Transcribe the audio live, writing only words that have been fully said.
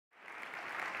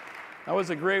That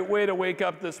was a great way to wake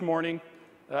up this morning.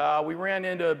 We ran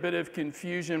into a bit of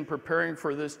confusion preparing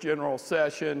for this general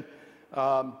session.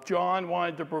 John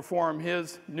wanted to perform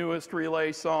his newest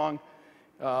relay song.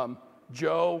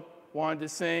 Joe wanted to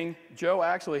sing. Joe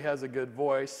actually has a good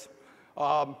voice.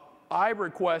 I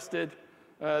requested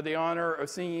the honor of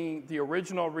singing the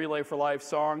original Relay for Life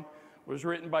song. It was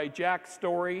written by Jack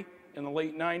Story in the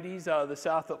late 90s out of the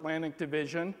South Atlantic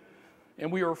Division.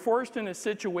 And we were forced in a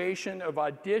situation of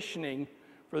auditioning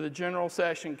for the General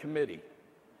Session Committee.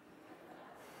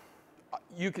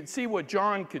 You could see what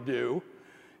John could do.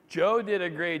 Joe did a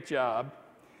great job.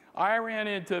 I ran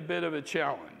into a bit of a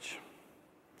challenge.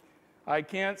 I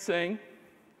can't sing.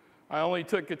 I only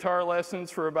took guitar lessons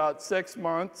for about 6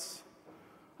 months.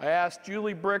 I asked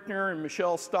Julie Brickner and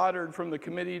Michelle Stoddard from the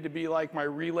committee to be like my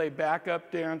relay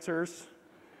backup dancers.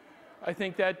 I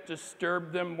think that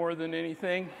disturbed them more than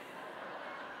anything.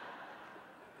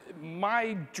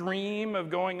 My dream of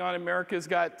going on America's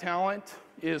Got Talent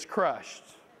is crushed.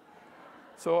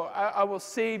 So I will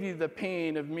save you the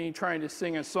pain of me trying to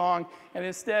sing a song, and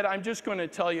instead I'm just going to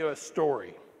tell you a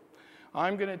story.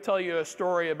 I'm going to tell you a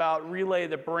story about Relay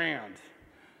the brand.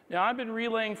 Now, I've been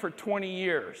relaying for 20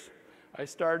 years. I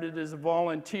started as a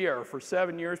volunteer for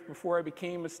 7 years before I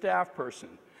became a staff person.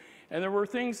 And there were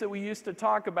things that we used to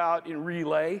talk about in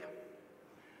relay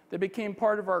that became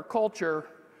part of our culture,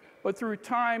 but through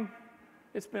time,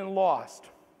 it's been lost.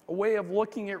 A way of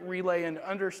looking at relay and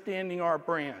understanding our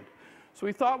brand. So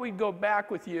we thought we'd go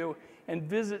back with you and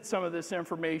visit some of this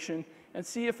information and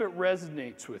see if it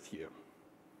resonates with you.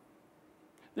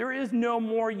 There is no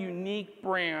more unique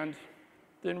brand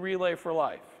than Relay for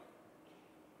Life.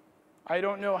 I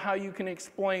don't know how you can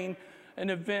explain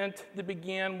an event that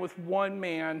began with one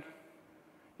man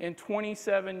and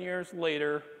 27 years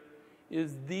later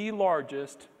is the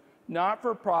largest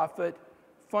not-for-profit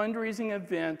fundraising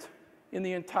event in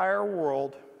the entire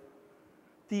world,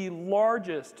 the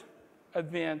largest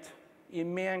event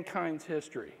in mankind's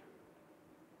history.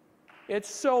 It's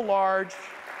so large.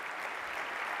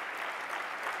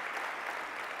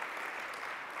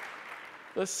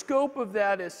 The scope of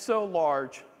that is so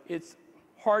large, it's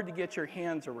hard to get your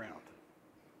hands around.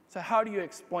 So how do you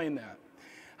explain that?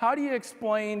 How do you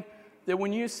explain that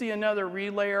when you see another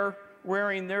relayer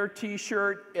wearing their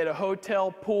t-shirt at a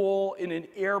hotel pool, in an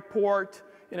airport,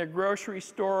 in a grocery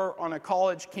store, on a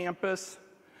college campus,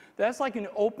 that's like an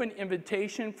open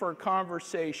invitation for a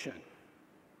conversation?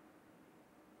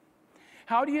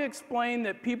 How do you explain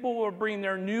that people will bring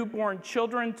their newborn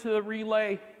children to the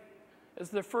relay as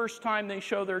the first time they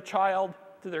show their child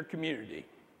to their community?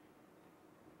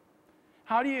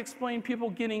 How do you explain people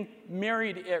getting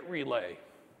married at relay,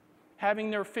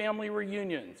 having their family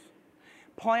reunions,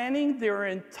 planning their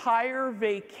entire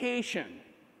vacation,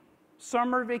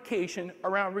 summer vacation,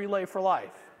 around Relay for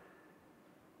Life?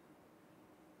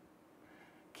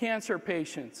 Cancer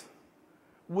patients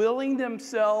willing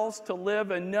themselves to live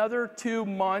another 2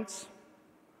 months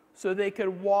so they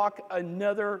could walk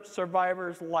another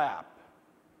survivor's lap.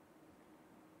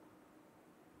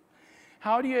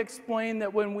 How do you explain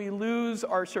that when we lose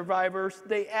our survivors,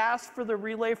 they ask for the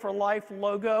Relay for Life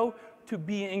logo to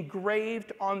be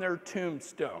engraved on their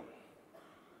tombstone?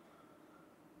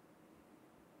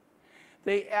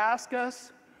 They ask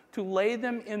us to lay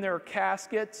them in their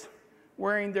caskets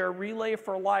wearing their Relay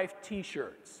for Life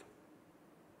t-shirts,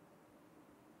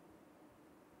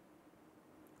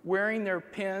 wearing their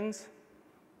pins,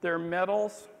 their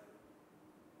medals.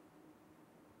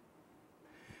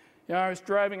 You know, I was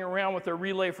driving around with a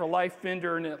Relay for Life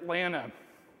vendor in Atlanta,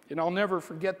 and I'll never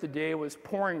forget the day. It was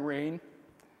pouring rain.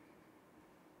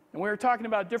 And we were talking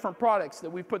about different products that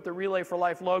we put the Relay for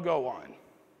Life logo on.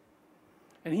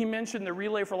 And he mentioned the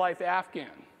Relay for Life Afghan.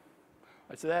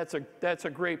 I said, that's a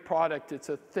great product. It's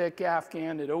a thick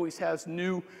Afghan. It always has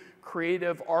new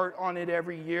creative art on it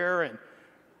every year, and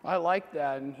I like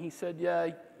that. And he said, yeah,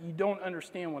 you don't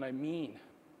understand what I mean.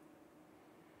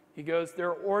 He goes,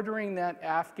 they're ordering that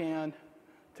Afghan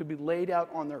to be laid out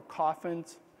on their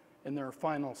coffins in their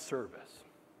final service.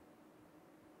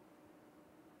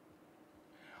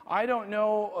 I don't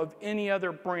know of any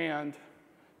other brand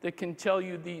that can tell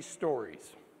you these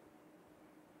stories.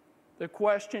 The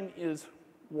question is,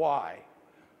 why?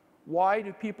 Why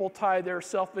do people tie their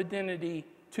self-identity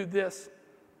to this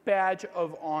badge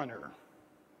of honor?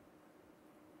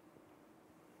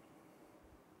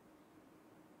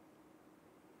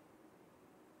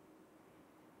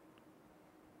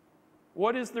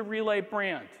 What is the Relay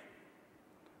brand?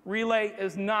 Relay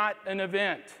is not an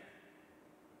event.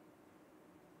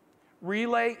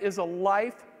 Relay is a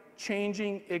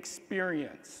life-changing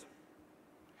experience.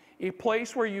 a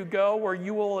place where you go where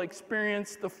you will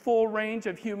experience the full range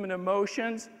of human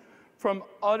emotions, from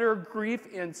utter grief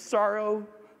and sorrow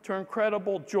to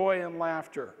incredible joy and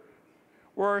laughter,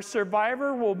 where a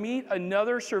survivor will meet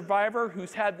another survivor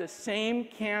who's had the same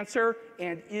cancer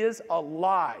and is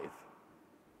alive,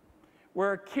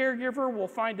 where a caregiver will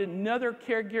find another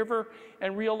caregiver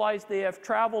and realize they have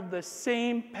traveled the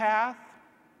same path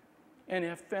and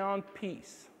have found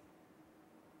peace.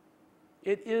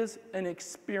 It is an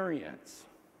experience.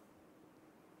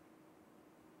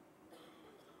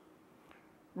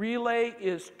 Relay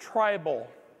is tribal,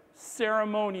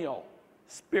 ceremonial,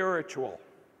 spiritual.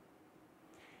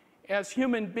 As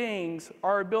human beings,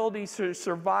 our ability to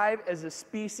survive as a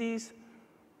species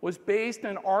was based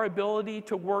on our ability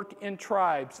to work in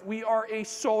tribes. We are a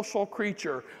social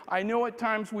creature. I know at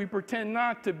times we pretend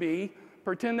not to be,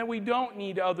 pretend that we don't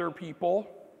need other people,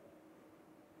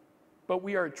 but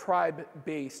we are a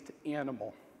tribe-based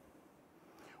animal.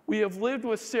 We have lived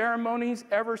with ceremonies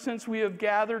ever since we have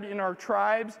gathered in our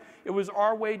tribes. It was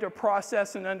our way to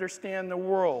process and understand the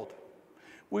world.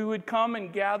 We would come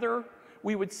and gather.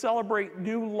 We would celebrate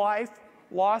new life,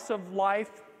 loss of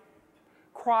life,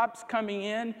 crops coming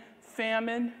in,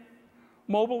 famine,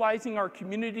 mobilizing our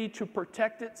community to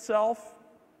protect itself.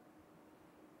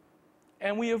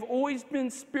 And we have always been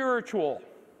spiritual.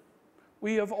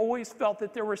 We have always felt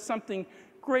that there was something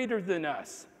greater than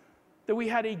us, that we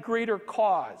had a greater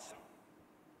cause.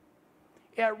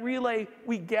 At Relay,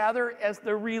 we gather as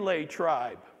the Relay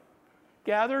tribe,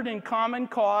 gathered in common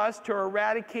cause to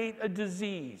eradicate a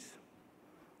disease.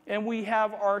 And we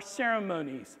have our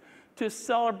ceremonies to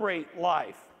celebrate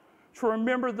life, to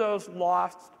remember those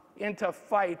lost, and to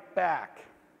fight back.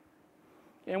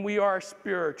 And we are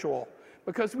spiritual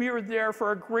because we are there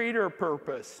for a greater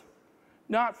purpose,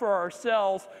 not for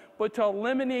ourselves, but to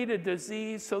eliminate a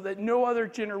disease so that no other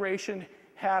generation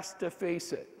has to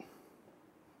face it.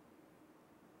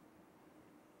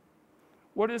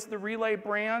 What is the Relay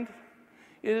brand?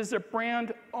 It is a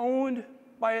brand owned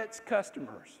by its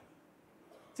customers.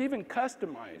 It's even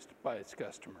customized by its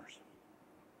customers.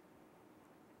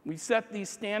 We set these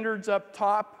standards up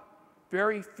top,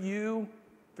 very few,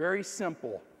 very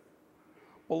simple.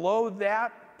 Below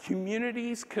that,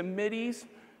 communities, committees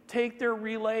take their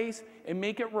relays and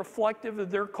make it reflective of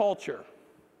their culture.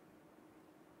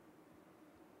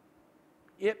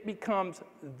 It becomes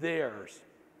theirs.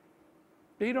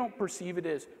 They don't perceive it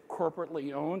as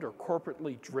corporately owned or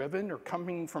corporately driven or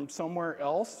coming from somewhere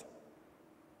else.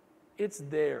 It's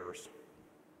theirs.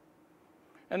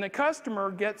 And the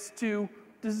customer gets to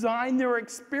design their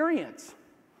experience.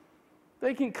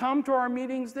 They can come to our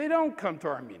meetings, they don't come to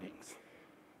our meetings.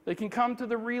 They can come to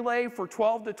the Relay for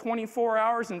 12 to 24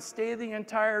 hours and stay the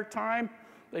entire time.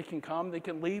 They can come, they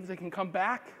can leave, they can come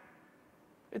back.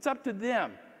 It's up to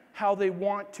them how they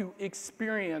want to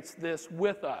experience this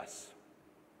with us.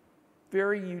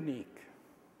 Very unique.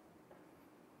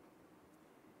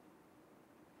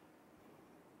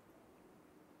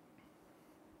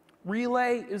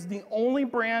 Relay is the only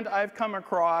brand I've come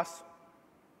across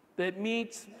that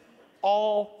meets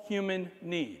all human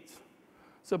needs.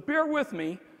 So bear with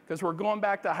me, because we're going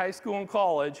back to high school and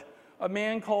college, a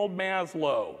man called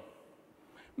Maslow.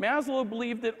 Maslow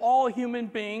believed that all human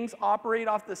beings operate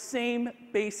off the same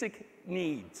basic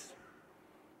needs.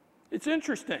 It's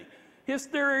interesting. His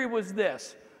theory was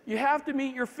this: you have to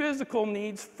meet your physical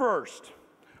needs first.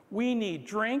 We need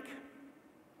drink,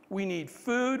 we need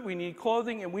food, we need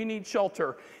clothing, and we need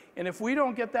shelter. And if we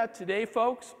don't get that today,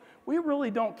 folks, we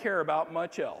really don't care about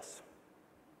much else.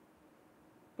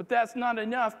 But that's not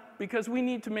enough, because we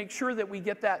need to make sure that we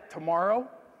get that tomorrow,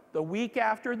 the week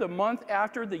after, the month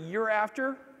after, the year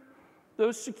after.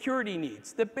 Those security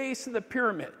needs, the base of the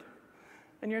pyramid.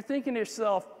 And you're thinking to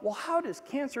yourself, well, how does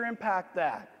cancer impact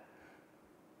that?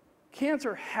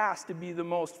 Cancer has to be the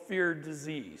most feared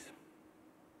disease.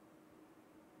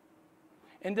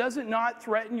 And does it not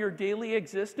threaten your daily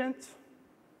existence?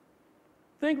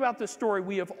 Think about the story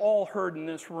we have all heard in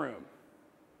this room.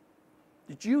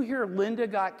 Did you hear Linda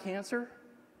got cancer?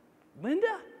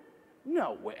 Linda?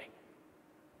 No way.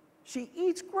 She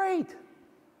eats great.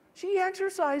 She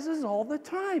exercises all the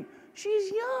time.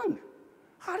 She's young.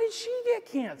 How did she get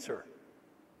cancer?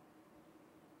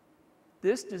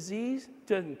 This disease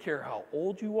doesn't care how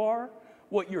old you are,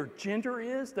 what your gender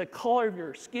is, the color of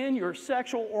your skin, your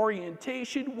sexual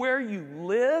orientation, where you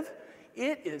live.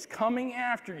 It is coming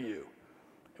after you.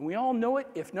 And we all know it,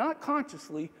 if not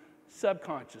consciously,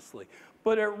 subconsciously.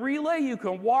 But at Relay, you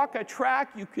can walk a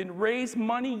track, you can raise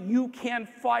money, you can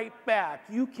fight back.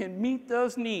 You can meet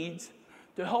those needs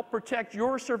to help protect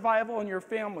your survival and your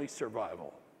family's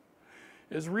survival.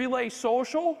 Is Relay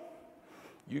social?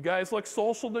 You guys look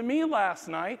social to me last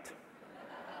night.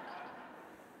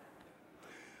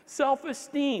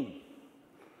 Self-esteem.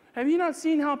 Have you not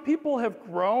seen how people have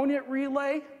grown at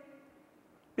Relay?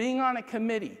 Being on a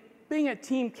committee, being a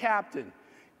team captain,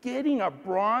 getting a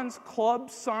bronze club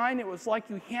sign. It was like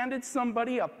you handed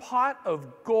somebody a pot of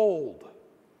gold.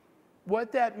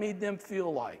 What that made them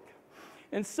feel like.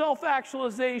 And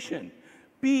self-actualization.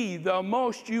 Be the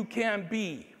most you can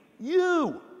be.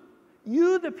 You,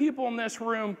 the people in this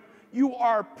room, you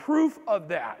are proof of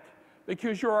that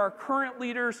because you're our current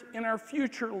leaders and our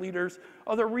future leaders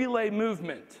of the Relay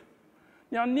movement.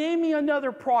 Now, name me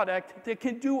another product that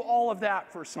can do all of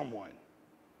that for someone.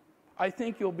 I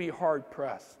think you'll be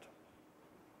hard-pressed.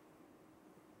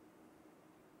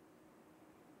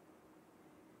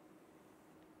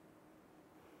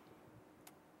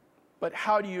 But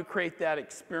how do you create that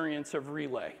experience of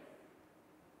Relay?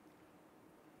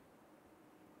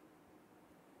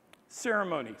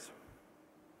 Ceremonies.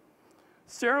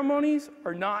 Ceremonies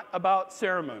are not about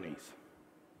ceremonies.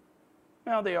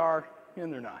 Well, they are,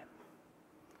 and they're not.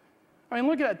 I mean,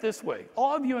 look at it this way.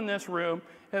 All of you in this room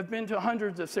have been to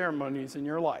hundreds of ceremonies in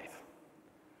your life.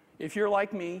 If you're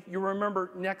like me, you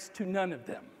remember next to none of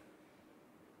them.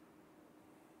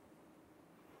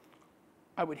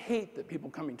 I would hate that people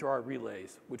coming to our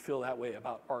relays would feel that way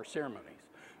about our ceremonies.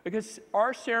 Because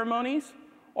our ceremonies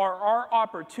are our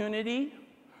opportunity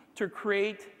to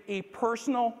create a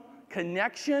personal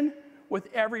connection with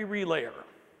every relayer.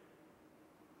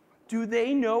 Do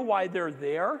they know why they're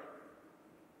there?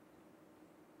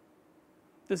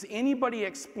 Does anybody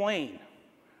explain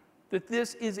that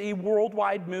this is a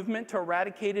worldwide movement to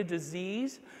eradicate a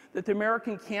disease, that the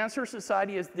American Cancer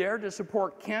Society is there to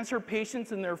support cancer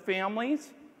patients and their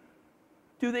families?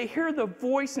 Do they hear the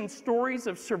voice and stories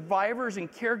of survivors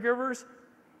and caregivers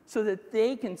so that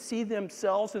they can see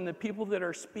themselves in the people that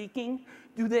are speaking?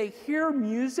 Do they hear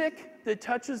music that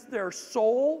touches their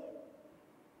soul?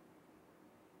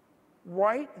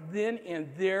 Right then and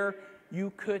there,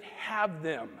 you could have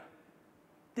them.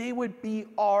 They would be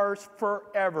ours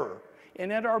forever.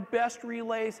 And at our best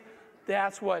relays,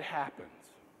 that's what happens.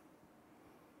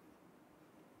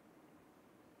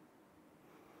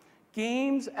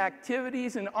 Games,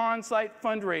 activities, and on-site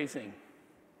fundraising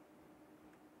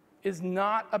is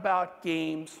not about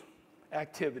games,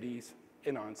 activities,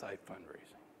 and on-site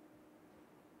fundraising.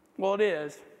 Well, it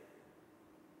is,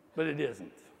 but it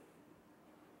isn't.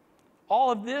 All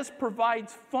of this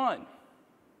provides fun.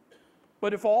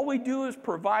 But if all we do is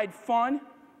provide fun,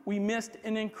 we missed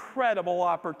an incredible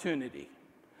opportunity.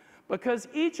 Because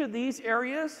each of these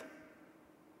areas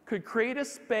could create a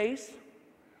space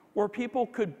where people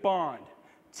could bond,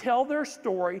 tell their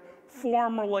story,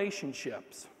 form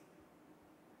relationships.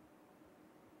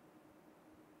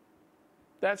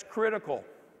 That's critical.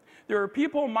 There are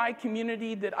people in my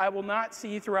community that I will not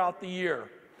see throughout the year.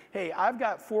 Hey, I've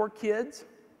got 4 kids.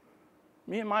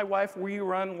 Me and my wife, we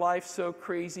run life so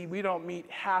crazy, we don't meet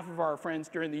half of our friends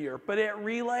during the year. But at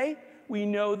Relay, we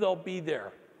know they'll be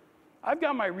there. I've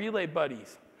got my Relay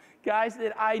buddies, guys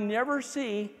that I never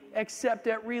see except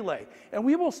at Relay. And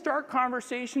we will start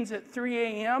conversations at 3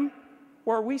 a.m.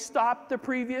 where we stopped the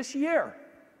previous year.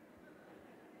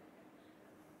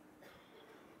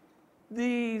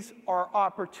 These are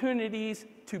opportunities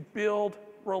to build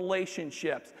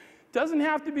relationships. Doesn't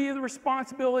have to be the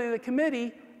responsibility of the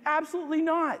committee. Absolutely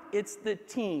not. It's the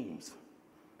teams.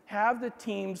 Have the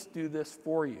teams do this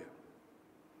for you.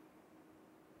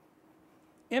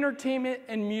 Entertainment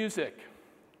and music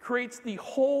creates the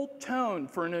whole tone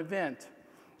for an event.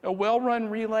 A well-run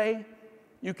relay,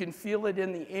 you can feel it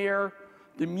in the air.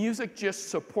 The music just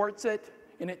supports it.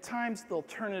 And at times, they'll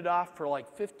turn it off for like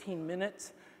 15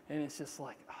 minutes, and it's just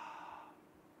like,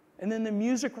 and then the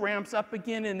music ramps up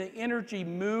again and the energy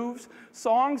moves.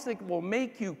 Songs that will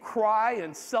make you cry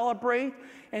and celebrate,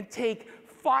 and take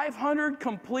 500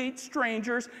 complete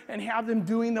strangers and have them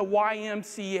doing the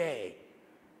YMCA.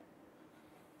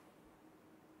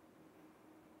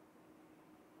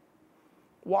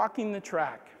 Walking the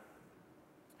track.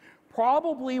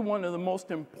 Probably one of the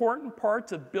most important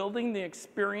parts of building the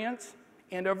experience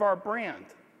and of our brand.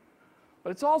 But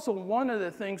it's also one of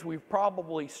the things we've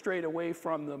probably strayed away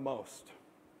from the most.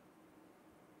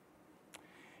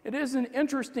 It is an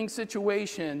interesting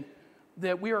situation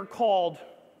that we are called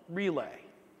Relay.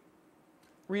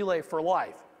 Relay for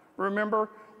life. Remember,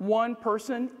 one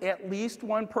person, at least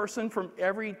one person from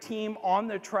every team on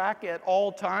the track at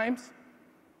all times.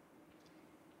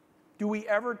 Do we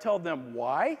ever tell them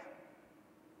why?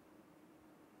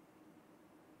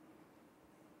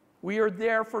 We are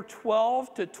there for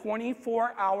 12 to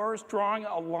 24 hours drawing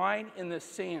a line in the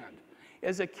sand.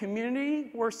 As a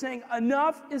community, we're saying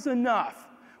enough is enough.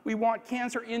 We want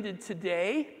cancer ended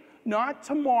today, not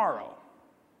tomorrow.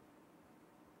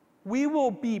 We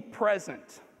will be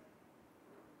present.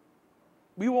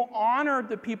 We will honor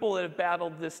the people that have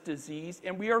battled this disease,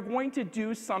 and we are going to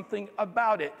do something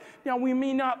about it. Now, we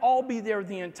may not all be there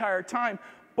the entire time,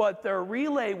 but the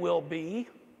relay will be.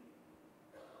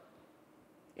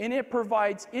 And it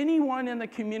provides anyone in the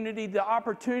community the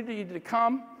opportunity to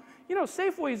come. You know,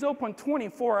 Safeway is open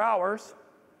 24 hours.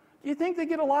 Do you think they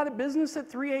get a lot of business at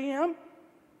 3 a.m.?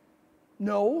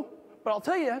 No. But I'll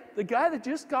tell you, the guy that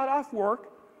just got off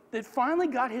work, that finally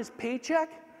got his paycheck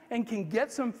and can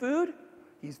get some food,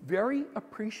 he's very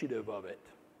appreciative of it.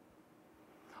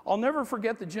 I'll never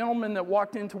forget the gentleman that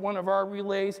walked into one of our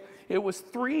relays. It was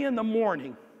 3 in the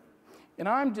morning, and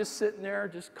I'm just sitting there,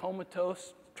 just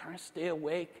comatose, trying to stay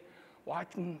awake,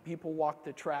 watching people walk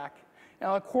the track. And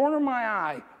out of the corner of my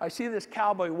eye, I see this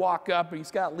cowboy walk up, and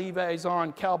he's got Levi's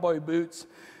on, cowboy boots.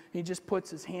 He just puts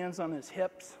his hands on his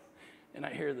hips, and I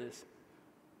hear this,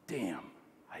 "Damn,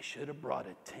 I should have brought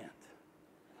a tent."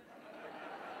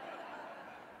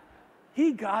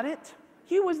 He got it.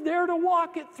 He was there to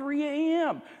walk at 3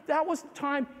 a.m. That was the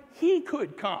time he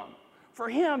could come. For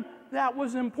him, that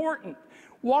was important.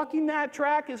 Walking that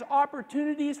track is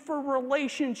opportunities for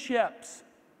relationships,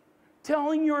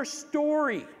 telling your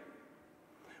story.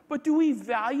 But do we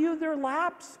value their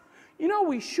laps? You know,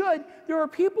 we should. There are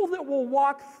people that will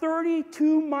walk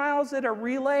 32 miles at a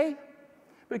relay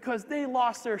because they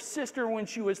lost their sister when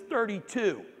she was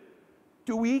 32.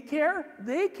 Do we care?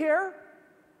 They care.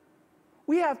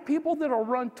 We have people that will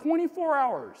run 24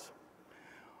 hours.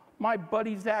 My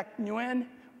buddy Zach Nguyen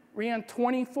ran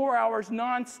 24 hours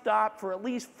nonstop for at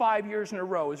least 5 years in a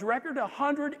row. His record,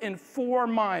 104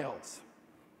 miles.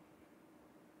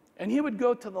 And he would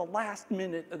go to the last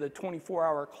minute of the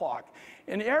 24-hour clock.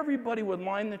 And everybody would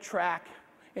line the track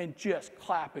and just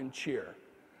clap and cheer.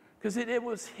 Because it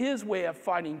was his way of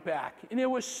fighting back. And it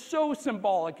was so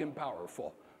symbolic and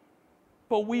powerful.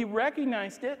 But we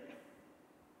recognized it.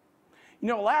 You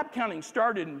know, lap counting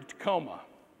started in Tacoma.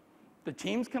 The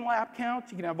teams can lap count.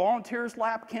 You can have volunteers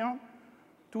lap count.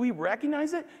 Do we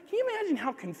recognize it? Can you imagine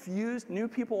how confused new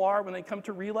people are when they come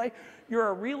to relay? You're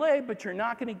a relay, but you're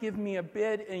not going to give me a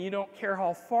bid, and you don't care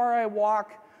how far I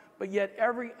walk, but yet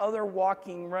every other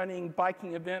walking, running,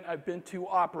 biking event I've been to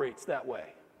operates that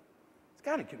way. It's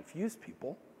got to confuse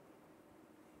people.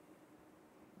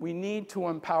 We need to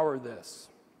empower this.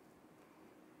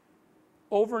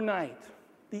 Overnight,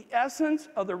 the essence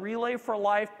of the Relay for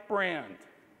Life brand.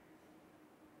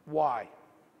 Why?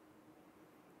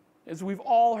 As we've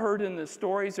all heard in the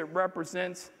stories, it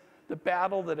represents the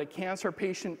battle that a cancer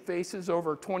patient faces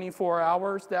over 24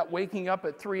 hours, that waking up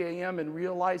at 3 a.m. and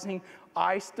realizing,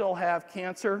 I still have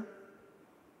cancer.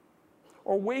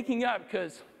 Or waking up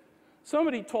because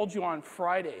somebody told you on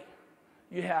Friday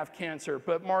you have cancer,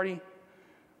 but Marty,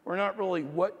 we're not really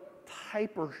what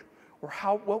type or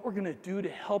what we're going to do to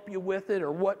help you with it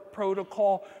or what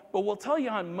protocol, but we'll tell you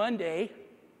on Monday,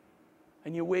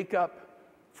 and you wake up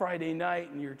Friday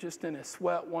night and you're just in a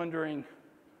sweat wondering,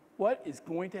 what is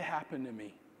going to happen to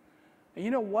me? And you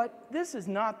know what? This is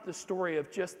not the story of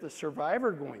just the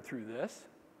survivor going through this.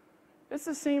 It's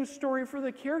the same story for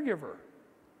the caregiver,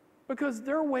 because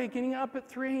they're waking up at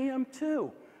 3 a.m.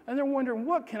 too, and they're wondering,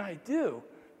 what can I do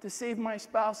to save my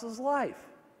spouse's life?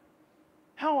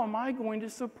 How am I going to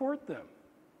support them?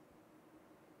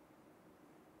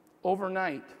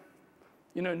 Overnight,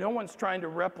 you know, no one's trying to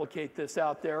replicate this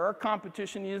out there. Our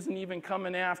competition isn't even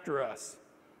coming after us.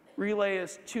 Relay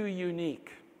is too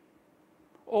unique.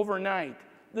 Overnight,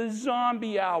 the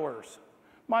zombie hours.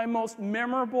 My most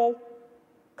memorable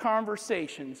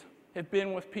conversations have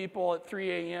been with people at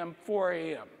 3 a.m., 4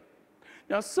 a.m.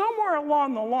 Now, somewhere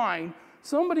along the line,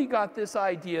 somebody got this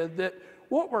idea that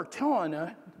what we're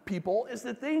telling people is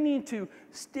that they need to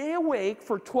stay awake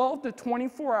for 12 to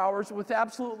 24 hours with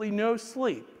absolutely no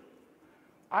sleep.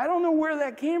 I don't know where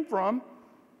that came from.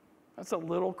 That's a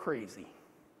little crazy.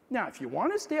 Now, if you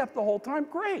want to stay up the whole time,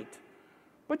 great.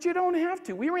 But you don't have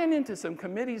to. We ran into some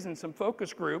committees and some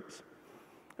focus groups,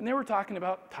 and they were talking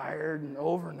about tired and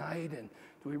overnight, and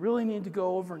do we really need to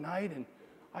go overnight? And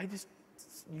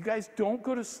you guys don't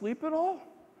go to sleep at all?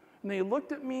 And they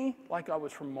looked at me like I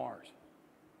was from Mars.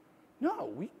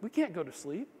 No, we can't go to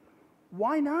sleep.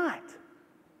 Why not?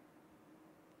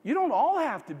 You don't all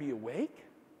have to be awake.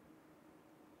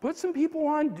 Put some people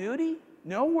on duty.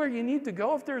 Know where you need to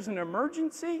go if there's an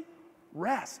emergency.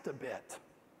 Rest a bit.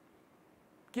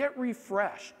 Get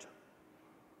refreshed.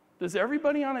 Does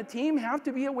everybody on a team have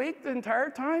to be awake the entire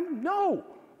time? No.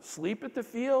 Sleep at the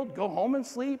field, go home and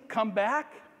sleep, come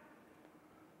back.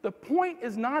 The point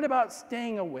is not about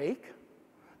staying awake.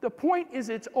 The point is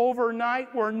it's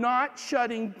overnight. We're not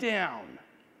shutting down.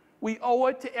 We owe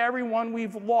it to everyone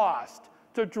we've lost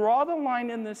to draw the line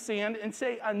in the sand and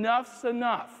say enough's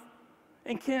enough.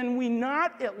 And can we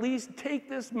not at least take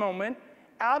this moment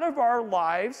out of our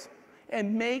lives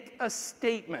and make a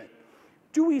statement?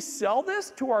 Do we sell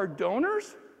this to our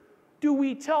donors? Do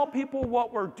we tell people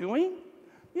what we're doing?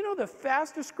 You know, the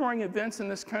fastest growing events in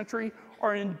this country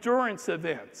are endurance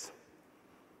events.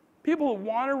 People who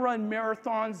want to run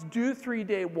marathons, do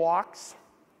 3-day walks.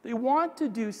 They want to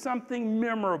do something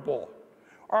memorable.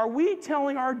 Are we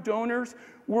telling our donors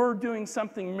we're doing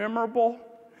something memorable?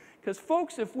 Because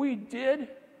folks, if we did,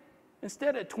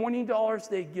 instead of $20,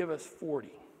 they'd give us $40.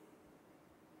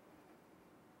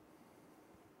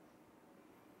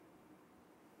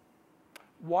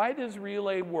 Why does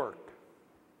Relay work?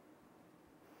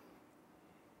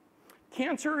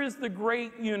 Cancer is the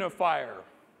great unifier.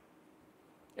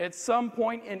 At some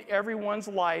point in everyone's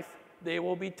life, they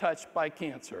will be touched by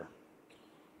cancer.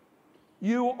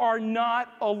 You are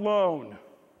not alone.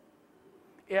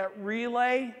 At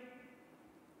Relay,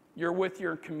 you're with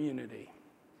your community.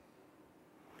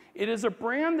 It is a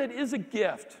brand that is a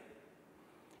gift.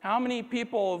 How many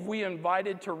people have we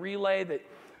invited to Relay that,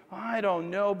 I don't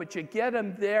know, but you get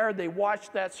them there, they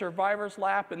watch that survivor's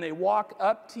lap, and they walk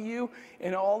up to you,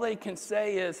 and all they can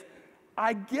say is,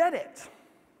 I get it.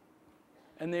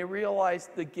 And they realize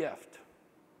the gift.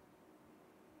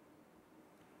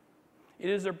 It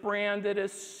is a brand that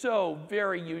is so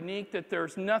very unique that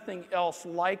there's nothing else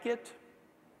like it.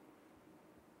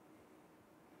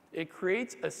 It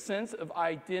creates a sense of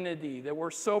identity that we're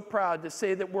so proud to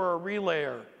say that we're a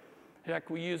relayer.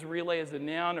 Heck, we use relay as a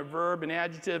noun, a verb, an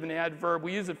adjective, an adverb.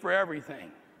 We use it for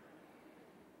everything.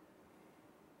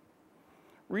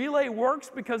 Relay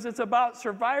works because it's about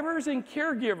survivors and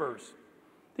caregivers.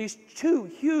 These two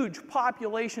huge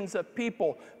populations of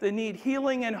people that need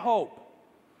healing and hope.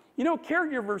 You know,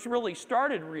 caregivers really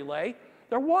started Relay.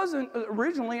 There wasn't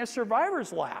originally a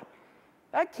survivor's lap.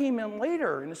 That came in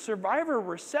later in a survivor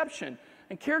reception.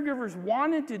 And caregivers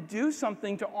wanted to do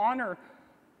something to honor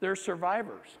their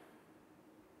survivors.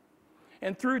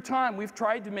 And through time, we've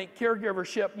tried to make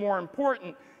caregivership more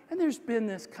important. And there's been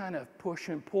this kind of push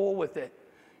and pull with it.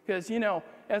 Because, you know,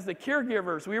 as the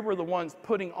caregivers, we were the ones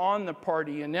putting on the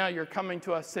party. And now you're coming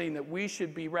to us saying that we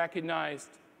should be recognized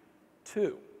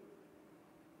too.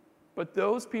 But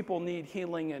those people need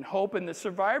healing and hope. And the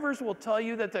survivors will tell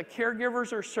you that the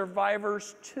caregivers are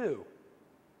survivors too.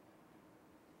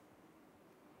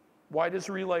 Why does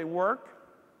Relay work?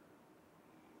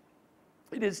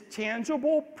 It is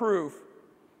tangible proof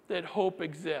that hope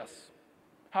exists.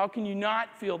 How can you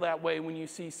not feel that way when you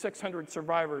see 600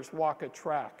 survivors walk a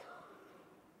track?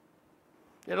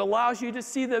 It allows you to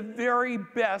see the very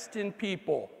best in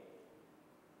people.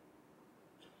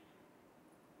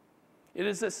 It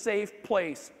is a safe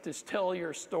place to tell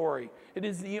your story. It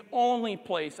is the only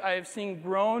place I have seen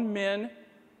grown men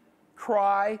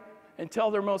cry and tell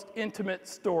their most intimate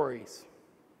stories.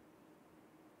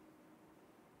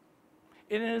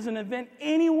 It is an event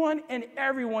anyone and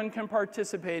everyone can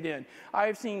participate in. I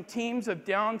have seen teams of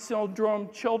Down syndrome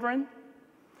children.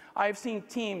 I have seen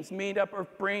teams made up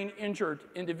of brain-injured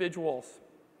individuals.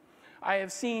 I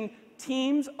have seen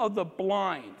teams of the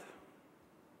blind.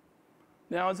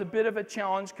 Now, it's a bit of a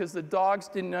challenge because the dogs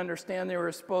didn't understand they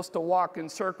were supposed to walk in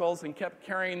circles and kept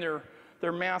carrying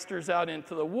their masters out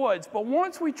into the woods. But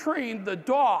once we trained the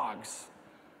dogs,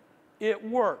 it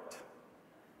worked.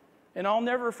 And I'll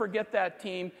never forget that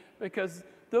team because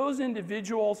those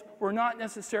individuals were not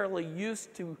necessarily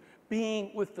used to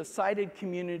being with the sighted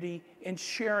community and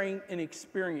sharing an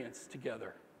experience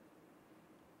together.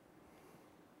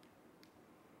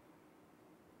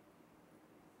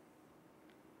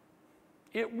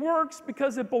 It works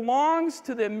because it belongs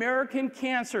to the American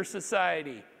Cancer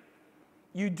Society.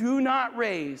 You do not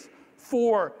raise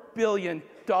 $4 billion.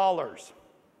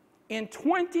 In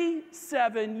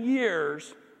 27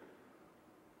 years,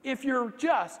 if you're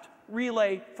just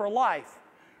Relay for Life.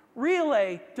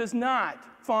 Relay does not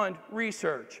fund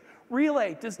research.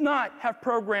 Relay does not have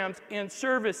programs and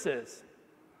services.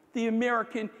 The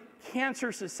American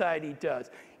Cancer Society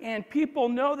does. And people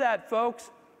know that,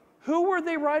 folks. Who were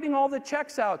they writing all the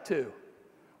checks out to?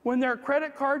 When their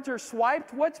credit cards are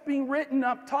swiped, what's being written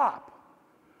up top?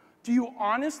 Do you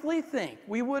honestly think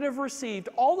we would have received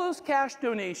all those cash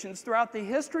donations throughout the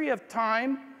history of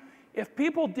time if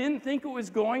people didn't think it was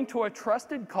going to a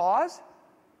trusted cause?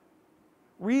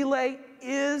 Relay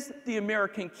is the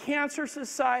American Cancer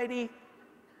Society.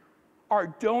 Our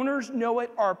donors know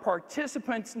it, our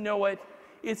participants know it,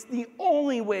 it's the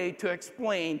only way to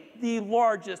explain the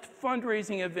largest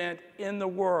fundraising event in the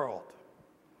world.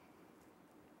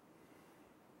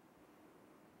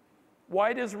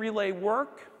 Why does Relay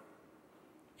work?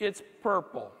 It's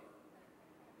purple.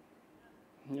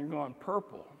 And you're going,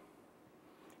 purple?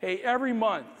 Hey, every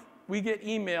month we get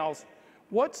emails.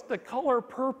 What's the color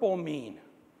purple mean?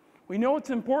 We know it's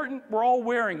important. We're all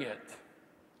wearing it.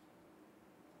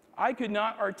 I could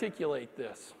not articulate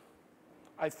this.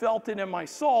 I felt it in my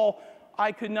soul.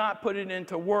 I could not put it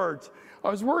into words. I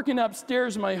was working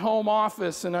upstairs in my home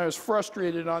office, and I was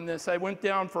frustrated on this. I went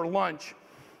down for lunch,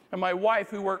 and my wife,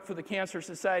 who worked for the Cancer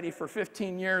Society for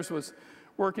 15 years, was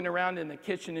working around in the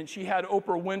kitchen, and she had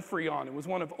Oprah Winfrey on. It was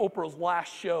one of Oprah's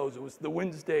last shows. It was the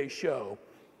Wednesday show.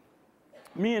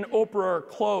 Me and Oprah are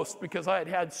close because I had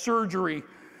had surgery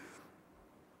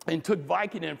and took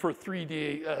Vicodin for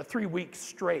 3 weeks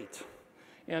straight.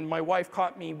 And my wife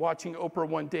caught me watching Oprah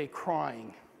one day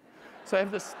crying. So I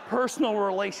have this personal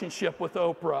relationship with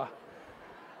Oprah.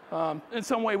 In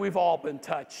some way, we've all been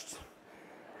touched.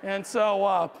 And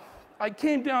so I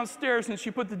came downstairs, and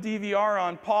she put the DVR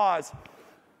on pause.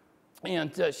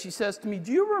 And she says to me,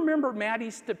 "Do you remember Matty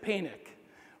Stepanek?"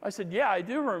 I said, "Yeah, I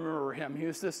do remember him. He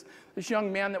was this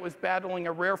young man that was battling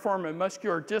a rare form of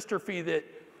muscular dystrophy that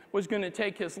was going to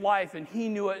take his life, and he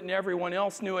knew it and everyone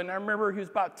else knew it." And I remember he was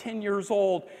about 10 years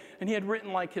old, and he had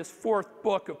written like his 4th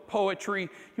book of poetry.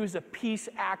 He was a peace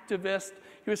activist.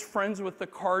 He was friends with the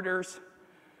Carters.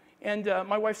 And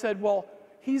my wife said, "Well,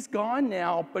 he's gone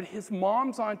now, but his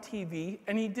mom's on TV,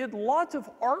 and he did lots of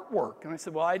artwork." And I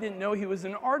said, "Well, I didn't know he was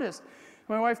an artist." And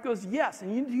my wife goes, "Yes,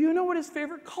 and do you know what his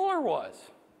favorite color was?"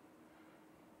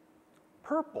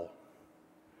 Purple.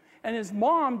 And his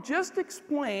mom just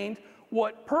explained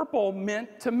what purple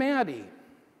meant to Matty.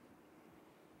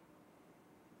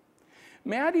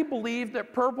 Matty believed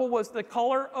that purple was the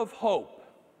color of hope,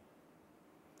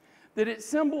 that it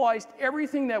symbolized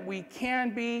everything that we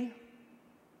can be,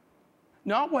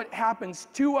 not what happens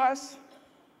to us,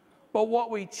 but what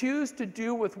we choose to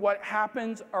do with what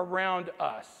happens around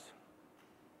us.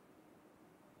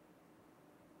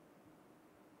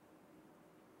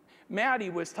 Matty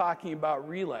was talking about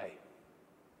Relay.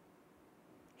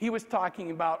 He was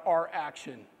talking about our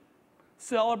action,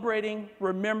 celebrating,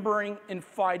 remembering, and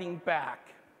fighting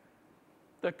back.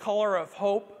 The color of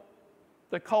hope,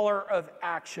 the color of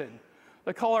action,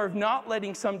 the color of not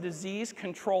letting some disease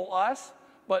control us,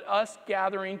 but us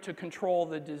gathering to control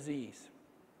the disease.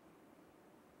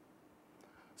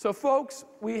 So folks,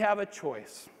 we have a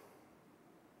choice.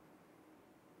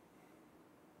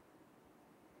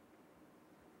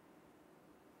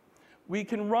 We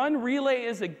can run Relay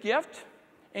as a gift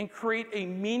and create a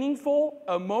meaningful,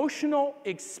 emotional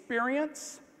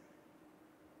experience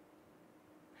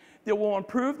that will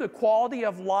improve the quality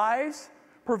of lives,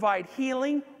 provide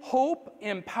healing, hope,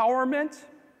 empowerment,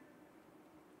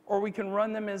 or we can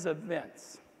run them as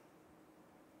events.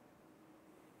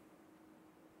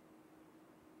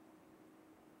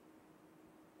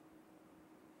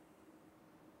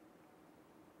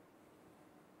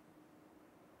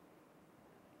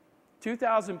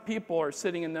 "2,000 people are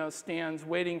sitting in those stands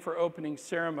waiting for opening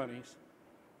ceremonies.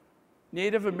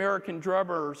 Native American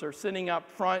drummers are sitting up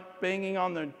front, banging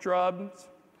on the drums,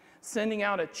 sending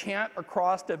out a chant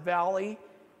across the valley,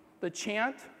 the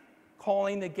chant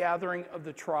calling the gathering of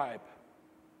the tribe.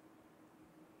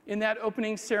 In that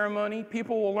opening ceremony,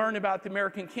 people will learn about the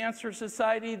American Cancer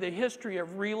Society, the history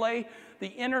of Relay, the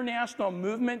international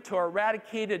movement to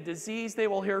eradicate a disease. They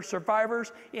will hear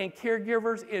survivors and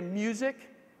caregivers in music.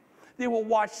 They will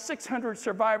watch 600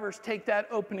 survivors take that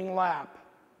opening lap.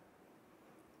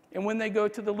 And when they go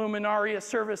to the Luminaria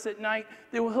service at night,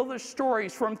 they will hear the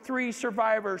stories from 3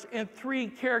 survivors and 3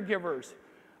 caregivers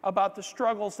about the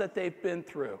struggles that they've been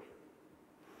through.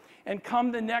 And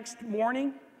come the next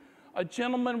morning, a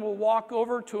gentleman will walk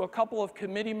over to a couple of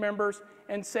committee members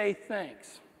and say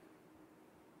thanks.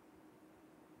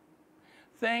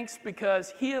 Thanks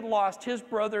because he had lost his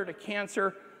brother to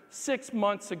cancer 6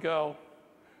 months ago,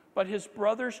 but his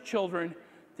brother's children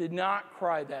did not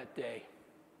cry that day.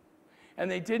 And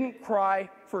they didn't cry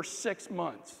for 6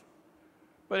 months.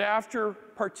 But after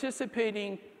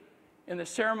participating in the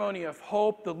ceremony of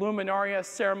hope, the Luminaria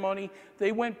ceremony,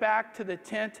 they went back to the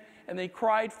tent and they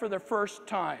cried for the first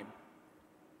time.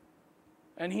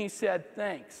 And he said,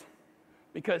 thanks,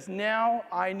 because now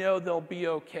I know they'll be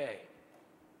okay.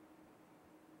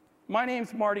 My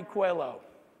name's Marty Coelho.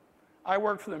 I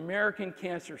work for the American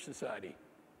Cancer Society,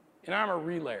 and I'm a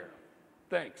relayer.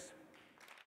 Thanks.